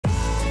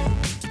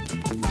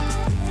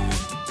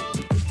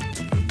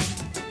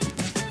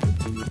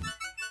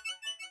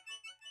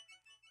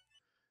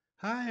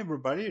Hi,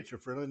 everybody. It's your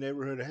friendly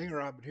neighborhood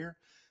hanger hobbit here,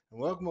 and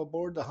welcome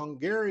aboard the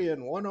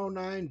Hungarian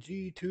 109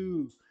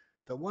 G2,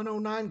 the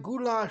 109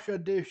 Goulash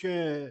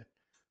Edition.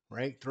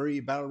 Rank 3,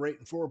 battle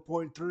rating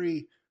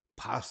 4.3,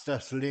 pasta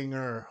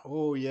slinger.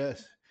 Oh,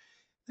 yes.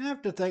 I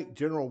have to thank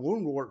General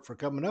Woundwort for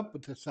coming up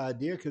with this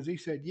idea because he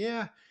said,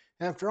 yeah,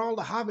 after all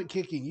the hobbit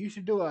kicking, you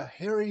should do a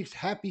Harry's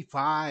Happy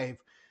Five.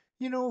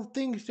 You know,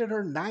 things that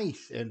are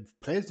nice and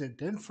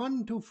pleasant and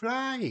fun to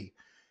fly.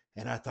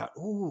 And I thought,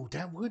 oh,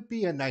 that would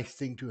be a nice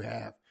thing to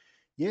have.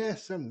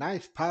 Yes, some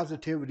nice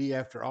positivity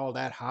after all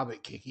that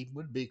hobbit kicking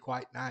would be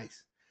quite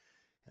nice.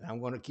 And I'm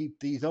going to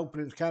keep these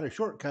openings kind of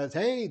short because,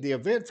 hey, the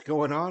event's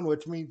going on,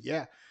 which means,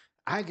 yeah,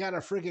 I got to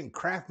friggin'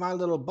 craft my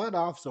little butt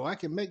off so I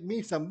can make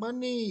me some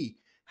money.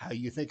 How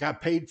you think I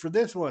paid for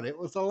this one? It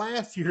was the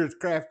last year's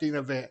crafting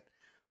event.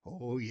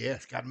 Oh,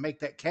 yes, got to make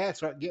that cash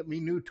so I can get me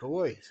new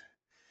toys.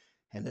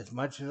 And as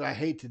much as I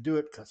hate to do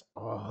it because,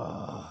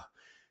 oh,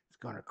 it's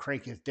going to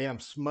crank his damn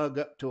smug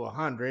up to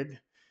 100,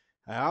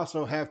 I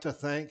also have to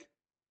thank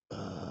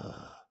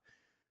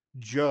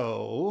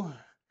Joe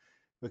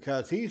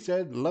because he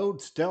said load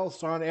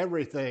stealths on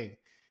everything.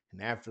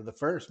 And after the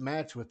first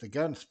match with the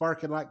gun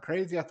sparking like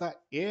crazy, I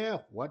thought, yeah,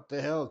 what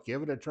the hell,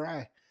 give it a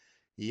try.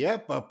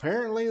 Yep,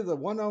 apparently the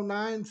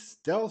 109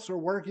 stealths are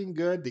working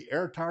good. The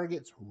air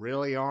targets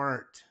really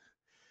aren't.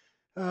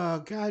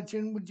 Oh,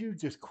 Gaijin, would you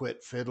just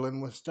quit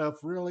fiddling with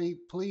stuff, really,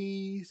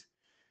 please?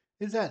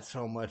 Is that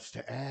so much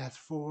to ask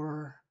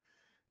for?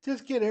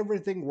 Just get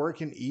everything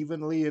working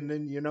evenly and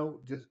then,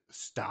 just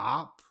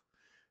stop.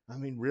 I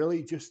mean,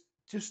 really, just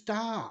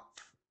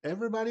stop.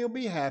 Everybody will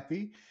be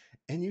happy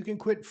and you can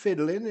quit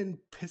fiddling and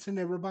pissing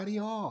everybody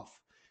off.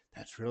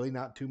 That's really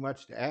not too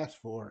much to ask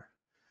for.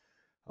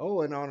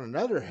 Oh, and on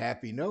another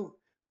happy note,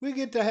 we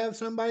get to have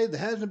somebody that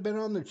hasn't been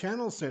on the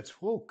channel since,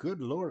 oh,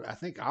 good Lord, I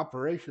think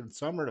Operation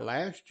Summer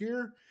last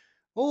year.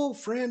 Old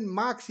friend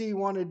Moxie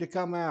wanted to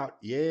come out.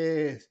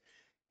 Yes,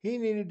 he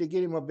needed to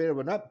get him a bit of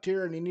an up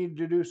tier and he needed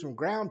to do some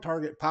ground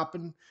target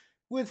popping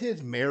with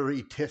his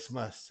Merry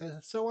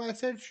Tismus. So I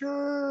said,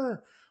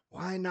 sure,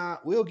 why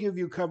not? We'll give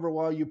you cover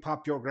while you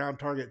pop your ground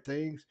target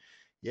things.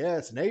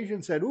 Yes, and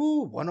Asian said,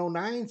 ooh,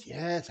 109s?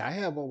 Yes, I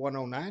have a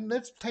 109.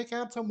 Let's take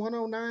out some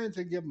 109s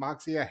and give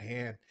Moxie a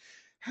hand.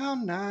 How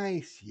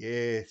nice,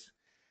 yes.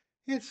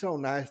 It's so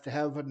nice to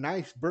have a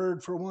nice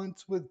bird for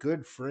once with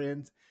good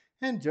friends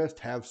and just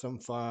have some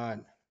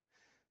fun.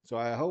 So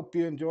I hope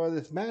you enjoy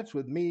this match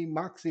with me,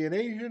 Moxie, and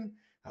Asian.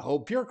 I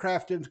hope your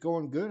crafting's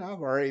going good.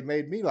 I've already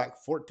made me like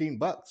 14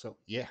 bucks, so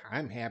yeah,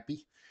 I'm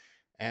happy.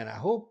 And I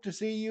hope to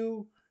see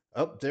you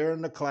up there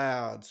in the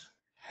clouds.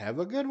 Have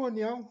a good one,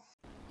 y'all.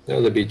 No,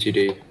 the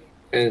BTD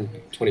and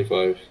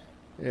 25.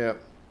 Yeah.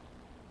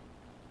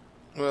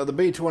 Well, the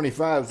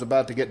B-25 is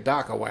about to get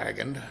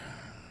DACA-wagoned.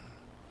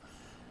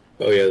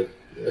 Oh, yeah,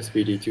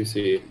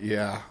 SBD-2C.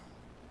 Yeah.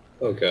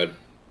 Oh, God.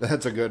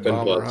 That's a good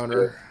bomber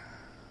hunter.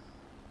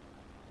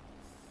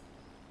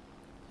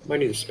 Might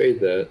need to spade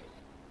that.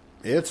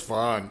 It's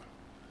fun.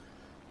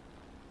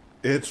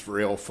 It's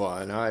real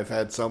fun. I've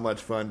had so much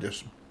fun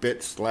just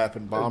bitch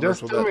slapping bombers.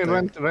 Just tell me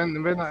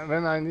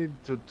when I need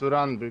to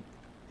run.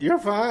 You're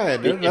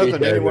fine. There's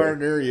nothing anywhere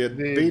near you.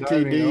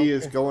 BTD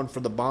is going for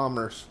the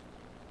bombers.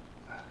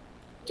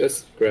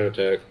 Just ground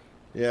attack.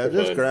 Yeah,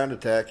 just ground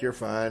attack. You're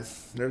fine.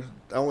 There's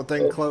the only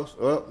thing close.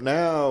 Oh,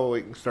 now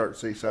we can start to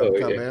see something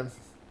come in.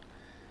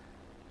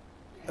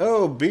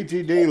 Oh,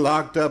 BTD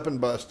locked up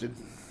and busted.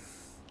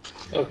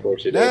 Of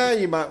course it is. Now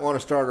you might want to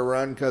start a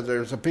run because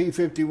there's a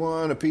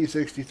P-51, a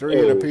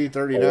P-63, and a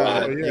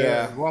P-39.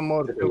 Yeah. One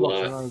more.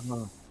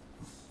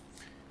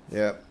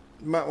 Yeah.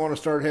 You might want to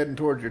start heading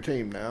towards your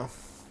team now.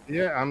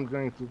 Yeah, I'm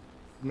going to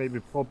maybe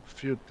pop a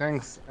few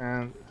tanks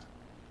and...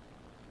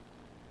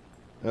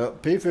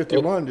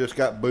 P-51 just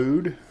got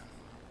booed.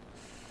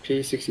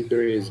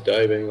 P-63 is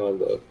diving on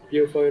the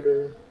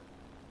Eurofighter.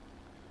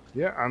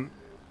 Yeah, I'm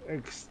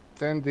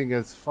extending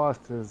as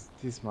fast as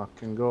Tisma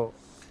can go.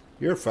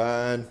 You're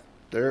fine.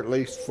 They're at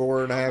least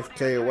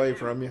 4.5K away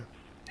from you.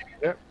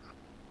 Yep.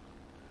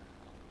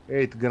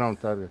 8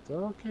 ground targets.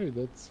 Okay,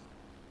 that's...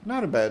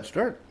 not a bad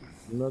start.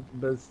 Not a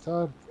bad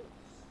start.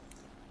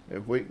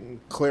 If we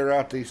can clear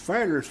out these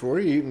fighters for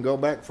you, you can go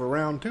back for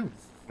round 2.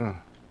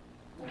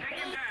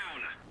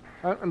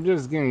 I'm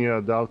just giving you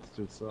the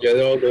altitude. So. Yeah,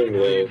 they're all going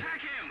low.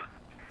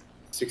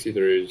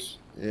 63s.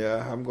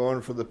 Yeah, I'm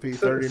going for the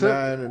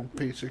P-39 and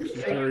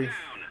P-63.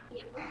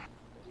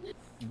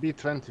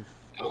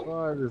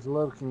 B-25 is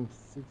lurking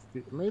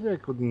 60. Maybe I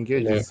could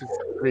engage the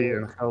 63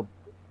 and help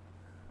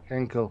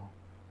Henkel.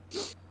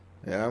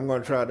 Yeah, I'm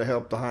going to try to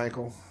help the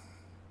Henkel.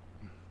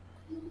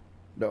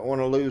 Don't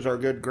want to lose our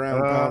good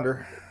ground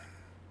pounder.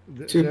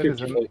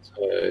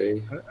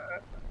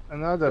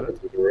 Another.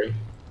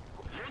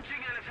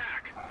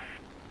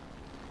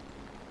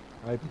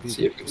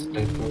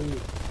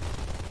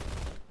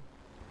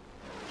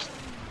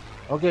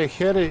 Okay,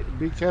 Harry,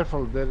 be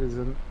careful. There is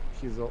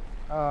he's oh,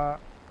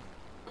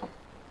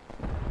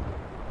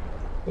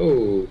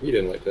 he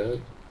didn't like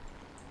that.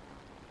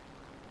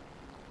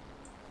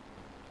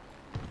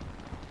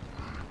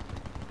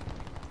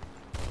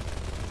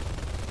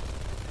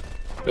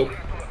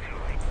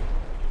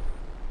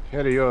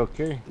 Harry, you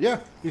okay? Yeah.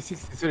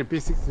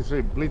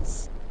 P63,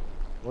 Blitz.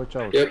 Watch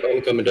out. Yep,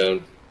 I'm coming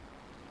down.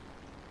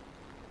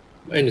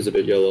 Mine is a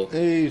bit yellow.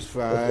 He's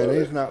fine.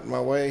 He's not in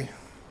my way.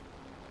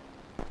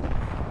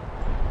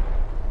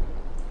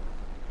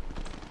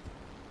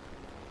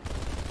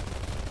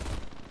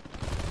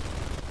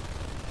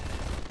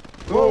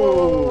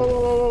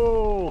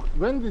 Whoa!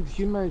 When did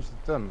he manage to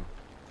turn?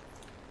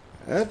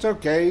 That's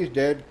okay. He's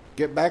dead.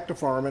 Get back to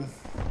farming.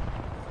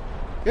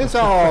 It's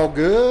all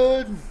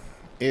good.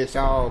 It's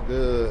all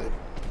good.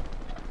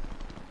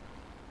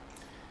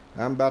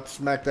 I'm about to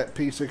smack that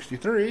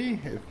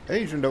P63 if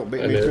Asian don't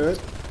beat me to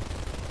it.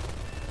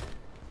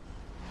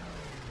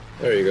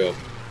 There you go.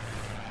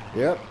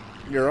 Yep.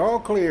 You're all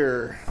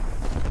clear.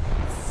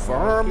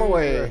 Farm I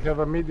away. have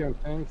a medium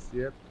tanks,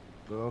 yep.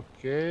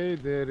 Okay,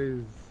 there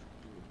is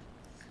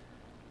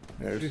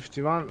There's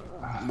 51.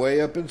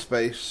 way up in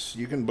space.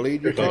 You can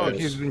bleed your Oh, tickets.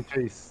 he's been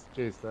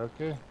chased,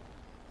 okay.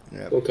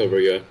 Yep. We'll cover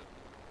you.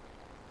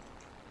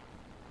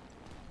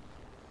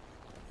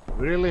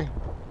 Really?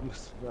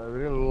 I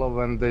really love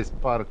when they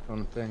spark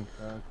on tank,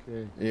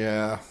 okay.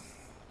 Yeah.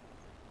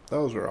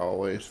 Those are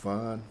always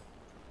fun.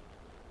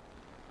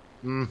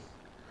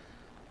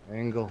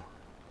 Angle.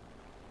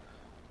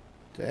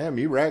 Damn,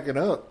 you racking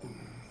up.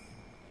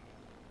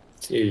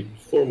 Need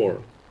 4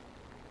 more.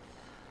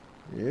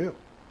 Yep.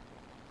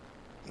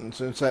 And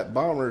since that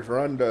bomber's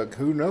run to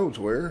who knows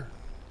where,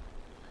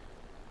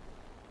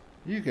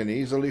 you can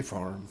easily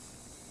farm.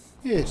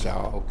 It's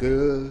all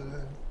good.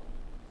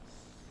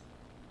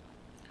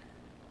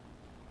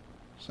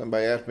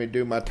 Somebody asked me to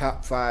do my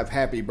top 5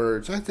 happy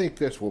birds. I think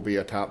this will be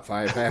a top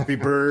 5 happy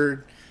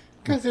bird.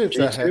 Because it's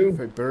a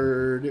happy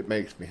bird. It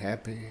makes me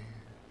happy.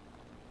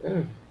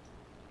 Yeah.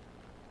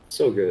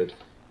 So good.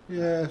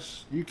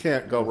 Yes, you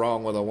can't go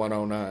wrong with a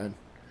 109.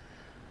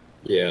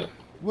 Yeah.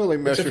 Willie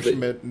Except for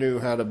Messerschmitt knew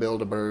how to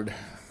build a bird.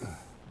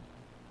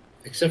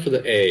 Except for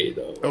the A,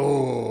 though.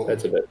 Oh.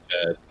 That's a bit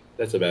bad.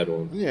 That's a bad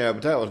one. Yeah,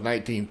 but that was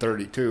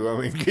 1932.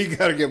 I mean, you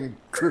got to give them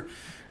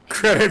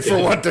credit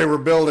for what they were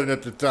building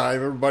at the time.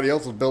 Everybody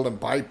else was building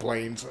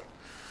biplanes.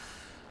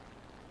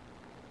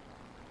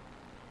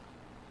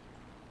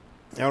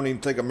 I don't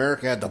even think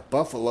America had the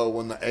Buffalo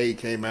when the A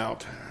came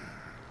out.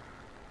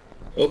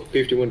 Oh,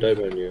 51 dive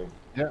on you,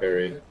 Yeah.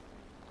 Harry.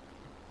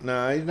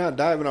 No, he's not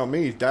diving on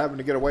me. He's diving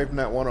to get away from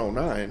that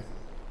 109.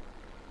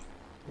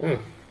 Oh.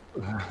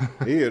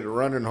 He is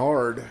running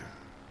hard.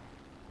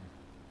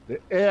 The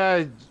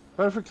AI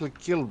perfectly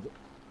killed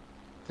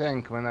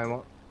tank when I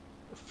want.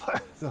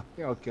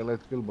 Okay,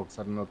 let's pillbox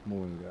are not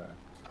moving.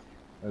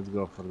 Let's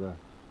go for that.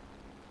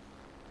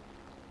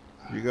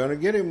 You're going to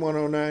get him,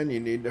 109. You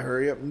need to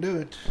hurry up and do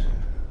it.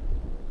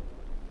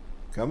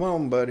 Come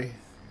on, buddy.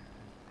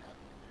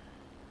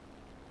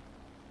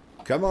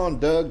 Come on,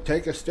 Doug.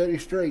 Take a steady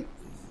straight.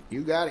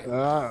 You got him.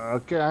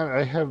 Okay,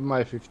 I have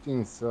my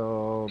 15,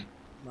 so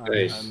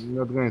Nice. I'm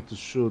not going to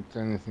shoot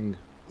anything.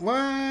 What?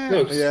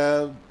 No,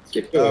 Yeah.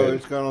 Keep Oh, going.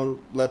 it's going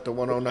to let the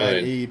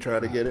 109E try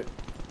to get it.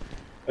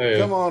 Oh, yeah.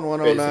 Come on,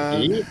 Wait, it's an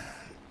 109. E?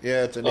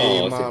 Yeah, it's an Oh,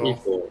 E it's an model.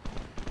 E4.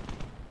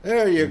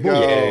 There you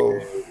go.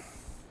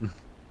 Yeah.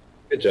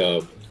 Good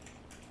job.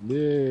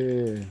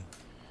 Yeah.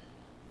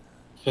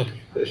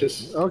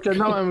 This- Okay,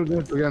 now I'm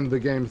going to end the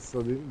game, so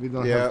we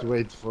don't Yeah. have to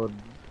wait for.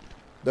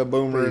 The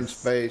boomer in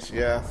Space. space,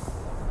 yeah.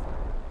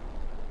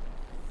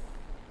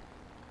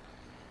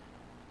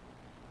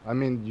 I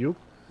mean,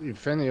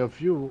 if any of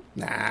you.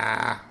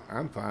 Nah,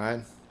 I'm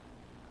fine.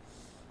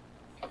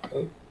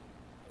 Oh,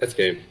 that's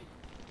game.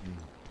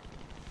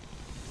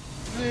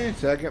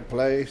 Second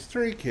place,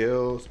 3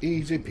 kills,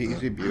 easy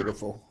peasy,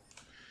 beautiful.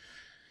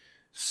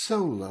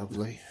 So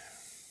lovely.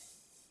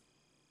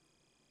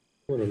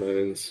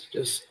 109s,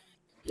 just,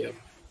 yep.